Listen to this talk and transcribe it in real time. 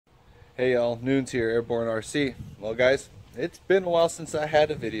Hey y'all, Noons here, Airborne RC. Well guys, it's been a while since I had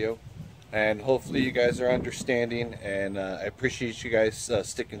a video, and hopefully you guys are understanding, and I appreciate you guys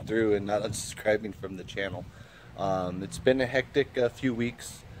sticking through and not unsubscribing from the channel. It's been a hectic few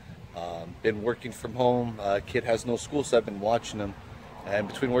weeks. Been working from home. Kid has no school, so I've been watching him. And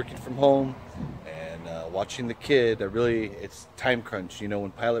between working from home and watching the kid, it's time crunch. You know,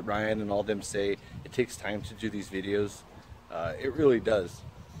 when Pilot Ryan and all them say it takes time to do these videos, it really does.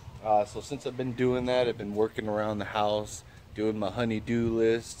 So since I've been doing that, I've been working around the house, doing my honey-do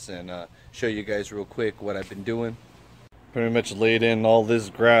lists, and show you guys real quick what I've been doing. Pretty much laid in all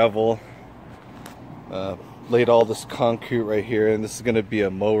this gravel, laid all this concrete right here, and this is going to be a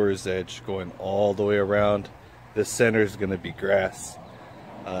mower's edge going all the way around. This center is going to be grass.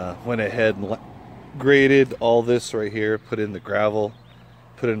 Went ahead and graded all this right here, put in the gravel,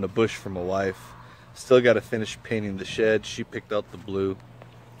 put in a bush for my wife. Still got to finish painting the shed. She picked out the blue.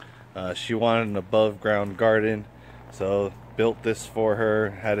 She wanted an above ground garden, so built this for her.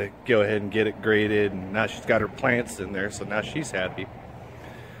 Had to go ahead and get it graded, and now she's got her plants in there, so now she's happy.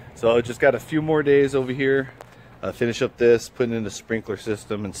 So just got a few more days over here, finish up this, putting in the sprinkler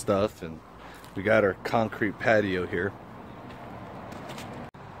system and stuff, and we got our concrete patio here.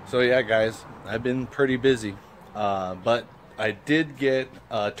 So yeah guys, I've been pretty busy, but I did get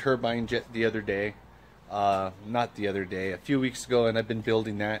a turbine jet the other day. Not the other day, a few weeks ago, and I've been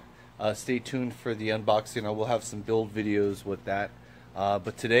building that. Stay tuned for the unboxing. I will have some build videos with that.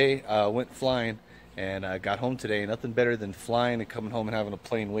 But today I went flying, and I got home today. Nothing better than flying and coming home and having a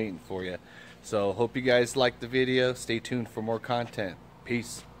plane waiting for you. So hope you guys liked the video. Stay tuned for more content.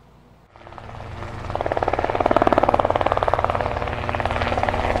 Peace.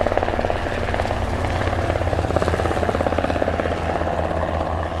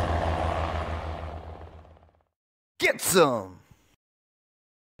 Get some!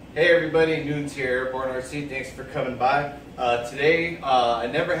 Hey everybody, Noons here, Airborne RC. Thanks for coming by. Today, I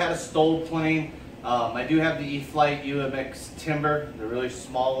never had a stole plane. I do have the E-Flight UMX Timber, the really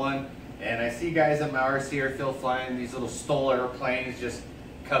small one. And I see guys at my RC airfield flying these little stole airplanes just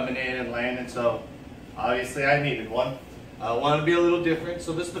coming in and landing. So obviously I needed one. I wanted to be a little different.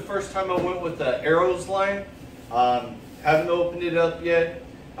 So this is the first time I went with the Arrows line. Haven't opened it up yet.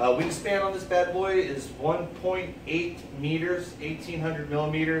 Wingspan on this bad boy is 1.8 meters, 1800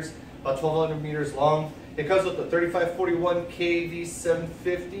 millimeters, about 1200 meters long. It comes with a 3541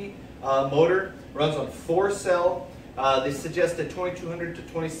 KV750 motor, runs on 4-cell. They suggest a 2200 to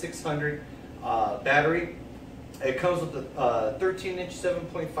 2600 battery. It comes with a 13-inch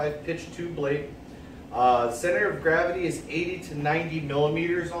 7.5 pitch tube blade. Center of gravity is 80 to 90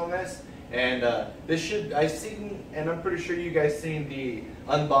 millimeters on this. And I've seen, and I'm pretty sure you guys seen the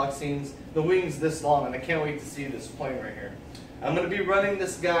unboxings, the wings this long, and I can't wait to see this plane right here. I'm going to be running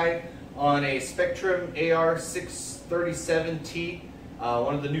this guy on a Spectrum AR637T,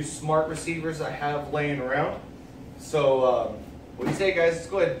 one of the new smart receivers I have laying around. So, what do you say guys? Let's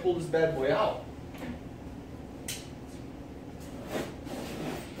go ahead and pull this bad boy out.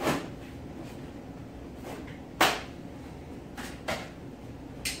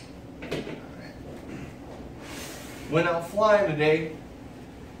 Went out flying today,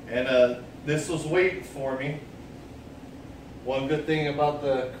 and this was waiting for me. One good thing about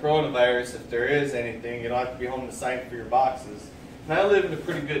the coronavirus, if there is anything, you don't have to be home to sign for your boxes. And I live in a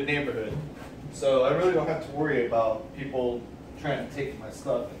pretty good neighborhood, so I really don't have to worry about people trying to take my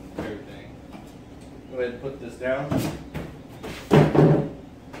stuff and everything. Go ahead and put this down.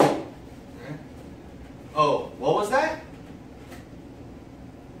 Oh, what was that?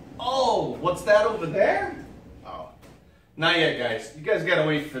 Oh, what's that over there? Not yet, guys. You guys gotta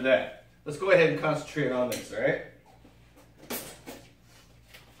wait for that. Let's go ahead and concentrate on this, alright?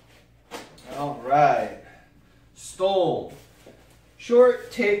 Alright. Stole.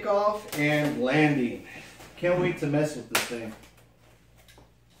 Short takeoff and landing. Can't wait to mess with this thing.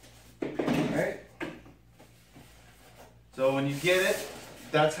 Alright. So when you get it,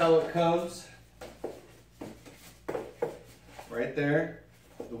 that's how it comes. Right there.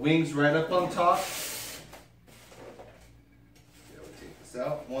 The wings right up on top.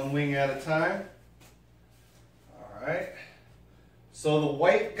 Out one wing at a time. Alright. So the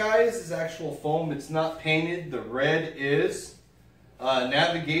white, guys, is actual foam. It's not painted. The red is.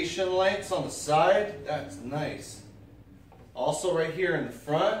 Navigation lights on the side. That's nice. Also right here in the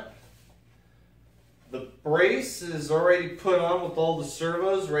front. The brace is already put on with all the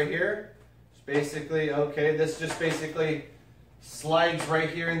servos right here. It's basically, okay, this just basically slides right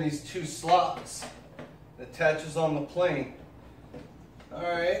here in these two slots. It attaches on the plane.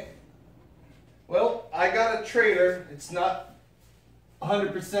 Alright, well, I got a trailer. It's not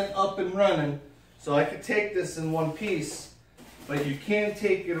 100% up and running. So I could take this in one piece, but you can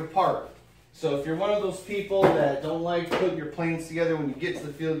take it apart. So if you're one of those people that don't like putting your planes together, when you get to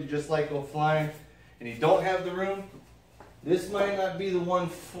the field, you just like go flying, and you don't have the room, this might not be the one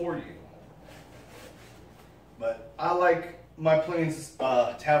for you. But I like my planes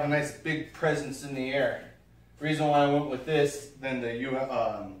to have a nice big presence in the air. The reason why I went with this than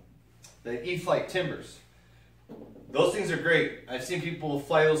the E-Flight Timbers. Those things are great. I've seen people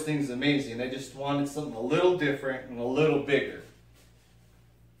fly those things amazing. I just wanted something a little different and a little bigger.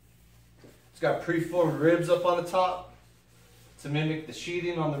 It's got pre-formed ribs up on the top to mimic the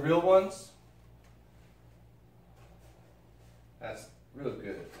sheeting on the real ones. That's real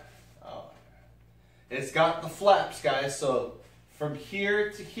good. Oh. It's got the flaps, guys, so from here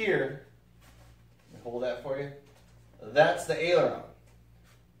to here, let me hold that for you. That's the aileron.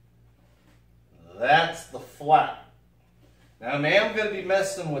 That's the flap. Now, I am going to be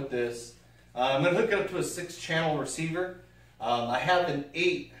messing with this. I'm going to hook it up to a 6-channel receiver. I have an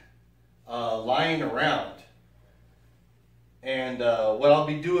 8 lying around. And what I'll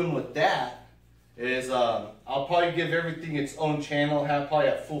be doing with that is I'll probably give everything its own channel. Probably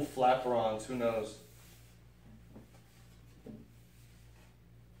have full flaperons, who knows.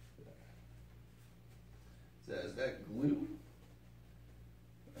 Is that glue?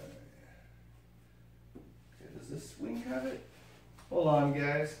 Okay, does this wing have it? Hold on,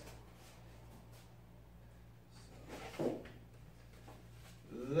 guys.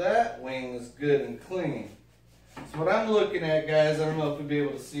 That wing is good and clean. So what I'm looking at, guys, I don't know if you'll be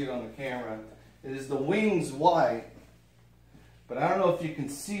able to see it on the camera, is the wing's white, but I don't know if you can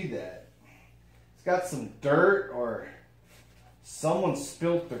see that. It's got some dirt or someone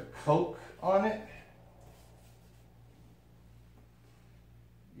spilt their Coke on it.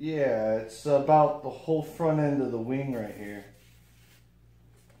 Yeah, it's about the whole front end of the wing right here.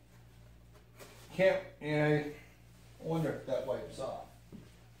 I wonder if that wipes off.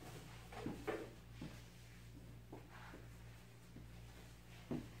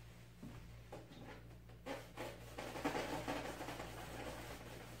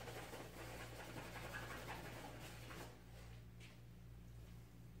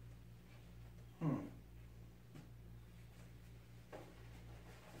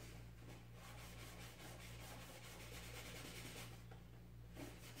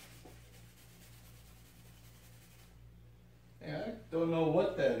 I don't know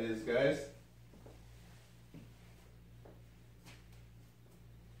what that is, guys.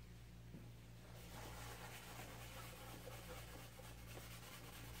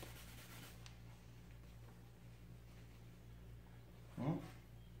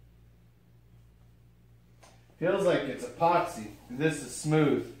 Feels like it's epoxy. This is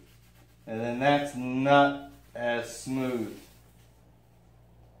smooth. And then that's not as smooth.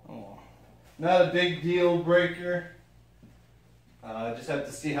 Oh. Not a big deal breaker. Just have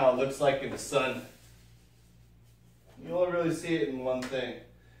to see how it looks like in the sun. You won't really see it in one thing.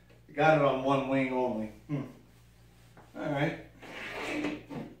 I got it on one wing only. Alright.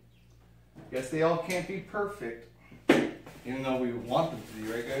 Guess they all can't be perfect. Even though we want them to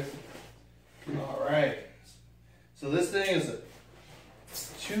be, right guys? Alright. So this thing is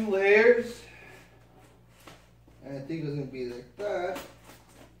 2 layers. And I think it's going to be like that. So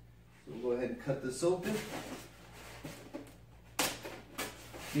we'll go ahead and cut this open.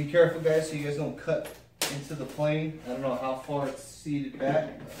 Be careful, guys, so you guys don't cut into the plane. I don't know how far it's seated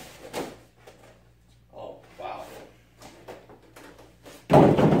back. Oh, wow.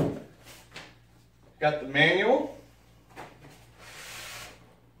 Got the manual.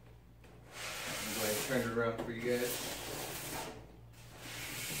 I'm going to turn it around for you guys.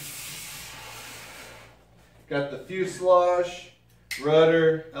 Got the fuselage,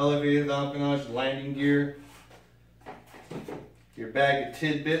 rudder, elevated empennage, landing gear. Your bag of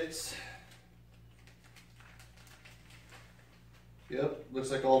tidbits. Yep, looks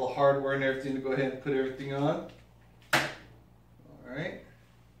like all the hardware and everything to go ahead and put everything on. Alright.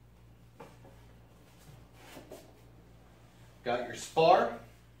 Got your spar.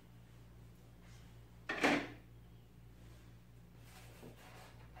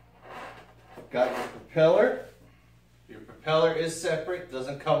 Got your propeller. Your propeller is separate,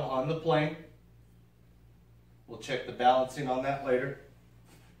 doesn't come on the plane. We'll check the balancing on that later.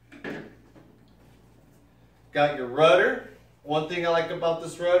 Got your rudder. One thing I like about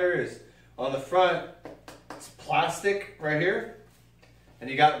this rudder is on the front, it's plastic right here, and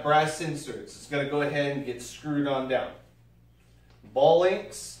you got brass inserts. It's going to go ahead and get screwed on down. Ball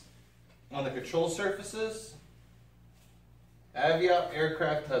links on the control surfaces. Aviat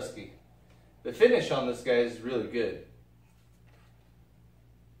Aircraft Husky. The finish on this guy is really good.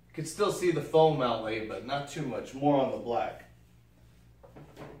 You can still see the foam outlay, but not too much, more on the black.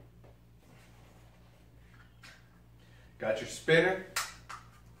 Got your spinner.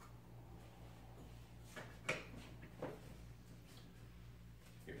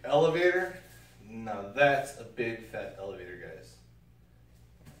 Your elevator. Now that's a big fat elevator, guys.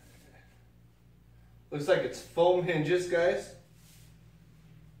 Looks like it's foam hinges, guys.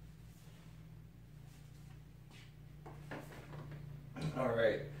 All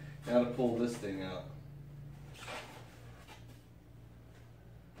right, now to pull this thing out.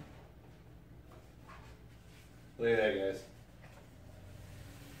 Look at that, guys.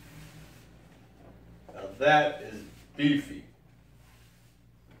 Now that is beefy.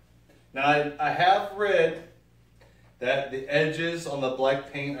 Now I have read that the edges on the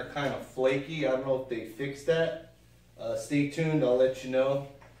black paint are kind of flaky. I don't know if they fixed that. Stay tuned, I'll let you know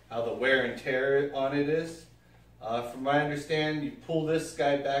how the wear and tear on it is. From my understanding, you pull this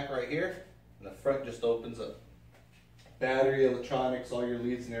guy back right here, and the front just opens up. Battery, electronics, all your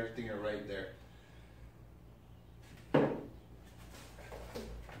leads and everything are right there.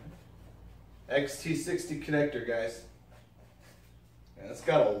 XT60 connector, guys. And it's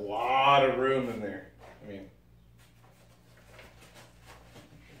got a lot of room in there. I mean,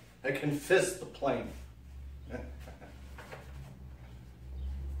 I can fist the plane. Let's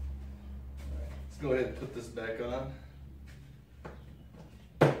go ahead and put this back on.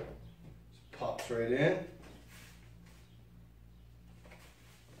 Just pops right in.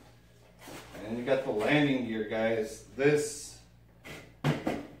 And you got the landing gear, guys. This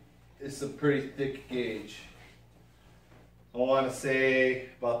is a pretty thick gauge. I want to say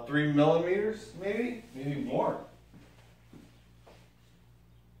about 3 millimeters, maybe more.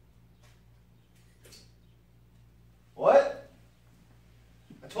 What?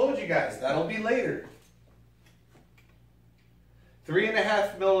 I told you guys, that'll be later.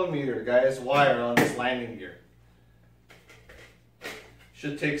 3.5 millimeter, guys, wire on this landing gear.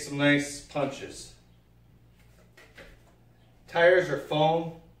 Should take some nice punches. Tires are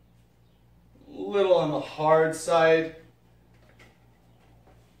foam. A little on the hard side.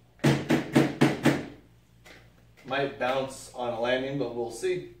 Might bounce on a landing, but we'll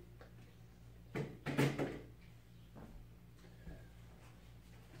see.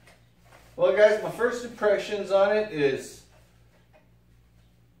 Well, guys, my first impressions on it is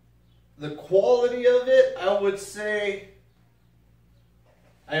the quality of it. I would say,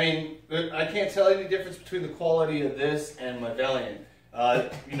 I mean, I can't tell any difference between the quality of this and my Valiant.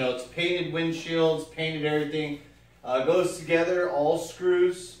 You know, it's painted windshields, painted everything. Goes together, all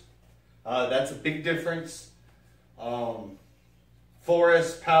screws. That's a big difference.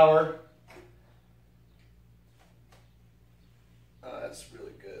 4S power. That's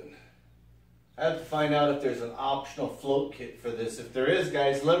really good. I have to find out if there's an optional float kit for this. If there is,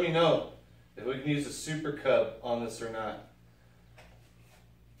 guys, let me know if we can use a Super Cub on this or not.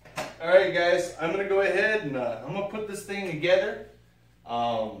 Alright, guys, I'm going to go ahead and I'm going to put this thing together.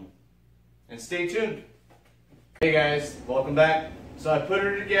 And stay tuned. Hey guys, welcome back. So I put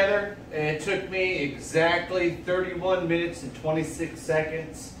her together and it took me exactly 31 minutes and 26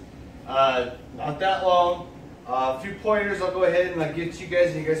 seconds. Not that long. A few pointers I'll go ahead and I'll get to you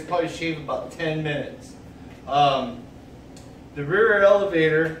guys, and you guys probably shave about 10 minutes. The rear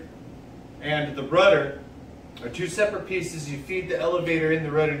elevator and the rudder are two separate pieces. You feed the elevator in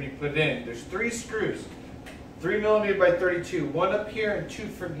the rudder and you put it in. There's 3 screws, 3 millimeter by 32, 1 up here and 2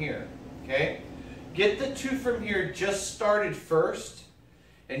 from here. Okay? Get the 2 from here just started first,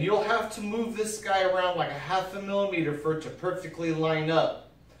 and you'll have to move this guy around like a 0.5 millimeter for it to perfectly line up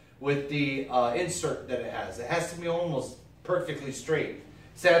with the insert that it has. It has to be almost perfectly straight.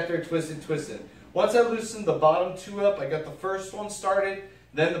 Sat there, twisted. Once I loosened the bottom 2 up, I got the first one started,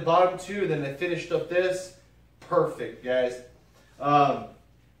 then the bottom 2, then I finished up this. Perfect, guys.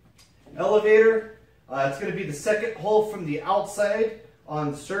 Elevator, it's going to be the second hole from the outside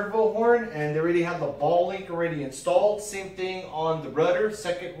on the servo horn, and they already have the ball link already installed. Same thing on the rudder,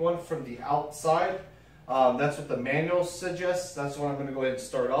 second one from the outside. That's what the manual suggests. That's what I'm going to go ahead and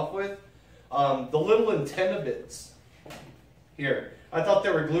start off with. The little antenna bits here, I thought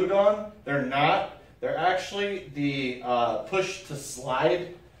they were glued on. They're not. They're actually the push to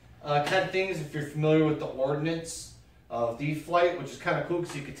slide kind of things, if you're familiar with the ordinance of the flight, which is kind of cool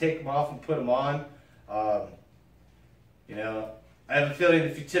because you can take them off and put them on. You know, I have a feeling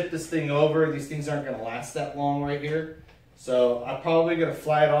if you tip this thing over, these things aren't going to last that long right here. So I'm probably going to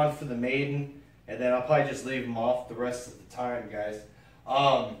fly it on for the Maiden, and then I'll probably just leave them off the rest of the time, guys.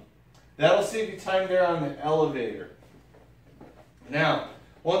 That'll save you time there on the elevator. Now,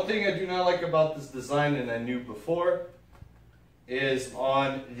 one thing I do not like about this design, and I knew before, is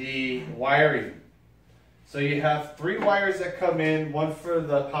on the wiring. So you have 3 wires that come in, one for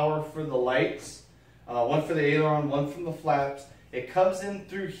the power for the lights, one for the aileron, one from the flaps. It comes in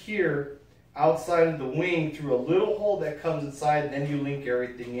through here, outside of the wing, through a little hole that comes inside, and then you link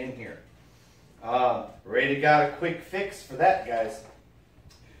everything in here. Ready to got a quick fix for that, guys.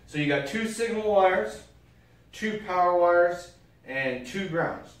 So you got 2 signal wires, 2 power wires, and 2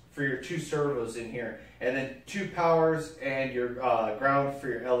 grounds for your 2 servos in here, and then 2 powers and your ground for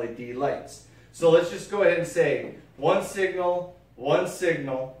your LED lights. So let's just go ahead and say 1 signal,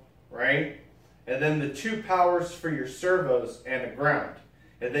 right? And then the 2 powers for your servos and a ground.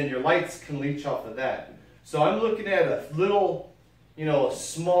 And then your lights can leech off of that. So I'm looking at a little, a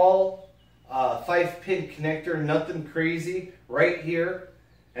small 5-pin connector, nothing crazy, right here.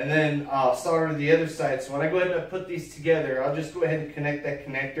 And then solder to the other side. So when I go ahead and put these together, I'll just go ahead and connect that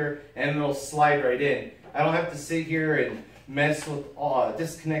connector and it'll slide right in. I don't have to sit here and mess with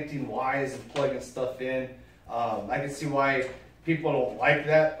disconnecting wires and plugging stuff in. I can see why people don't like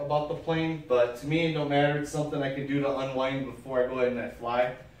that about the plane, but to me it don't matter. It's something I can do to unwind before I go ahead and I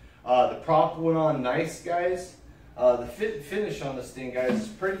fly. The prop went on nice, guys. The fit and finish on this thing, guys, is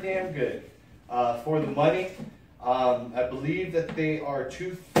pretty damn good. For the money, I believe that they are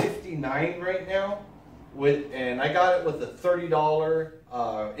 $259 right now, and I got it with a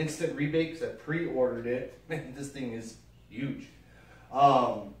 $30 instant rebate because I pre-ordered it. Man, this thing is huge.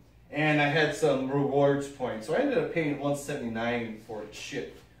 And I had some rewards points, so I ended up paying $179 for it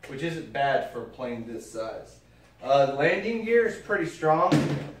shipped, which isn't bad for a plane this size. The landing gear is pretty strong.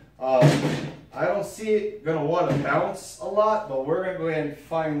 I don't see it gonna want to bounce a lot, but we're gonna go ahead and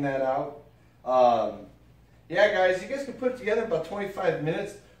find that out. Yeah, guys, you guys can put it together in about 25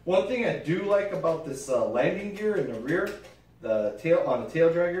 minutes. One thing I do like about this landing gear in the rear, the tail on the tail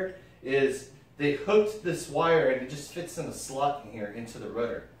dragger, is they hooked this wire and it just fits in a slot in here into the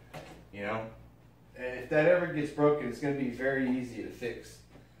rudder. And if that ever gets broken, it's going to be very easy to fix.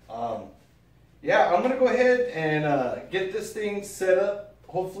 Yeah, I'm going to go ahead and get this thing set up,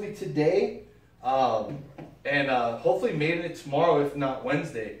 hopefully today, and hopefully Maiden it tomorrow, if not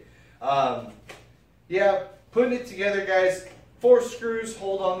Wednesday. Yeah, putting it together, guys. 4 screws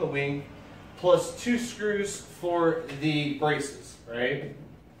hold on the wing, plus 2 screws for the braces, right?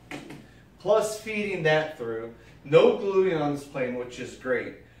 Plus feeding that through. No gluing on this plane, which is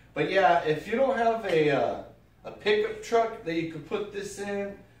great. But yeah, if you don't have a pickup truck that you could put this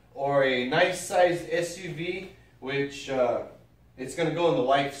in, or a nice sized SUV, which it's going to go in the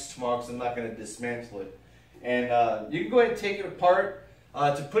wife's tomorrow because I'm not going to dismantle it. And you can go ahead and take it apart.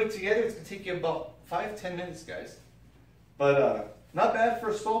 To put it together, it's going to take you about 5-10 minutes, guys. But not bad for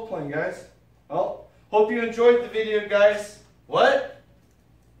a stall plane, guys. Well, hope you enjoyed the video, guys. What?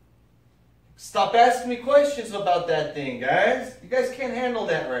 Stop asking me questions about that thing, guys. You guys can't handle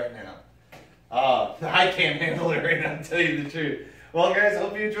that right now. I can't handle it right now, to tell you the truth. Well, guys, I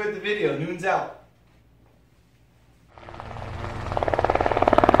hope you enjoyed the video. Noon's out.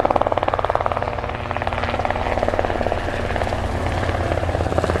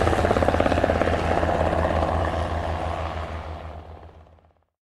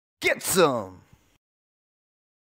 Get some!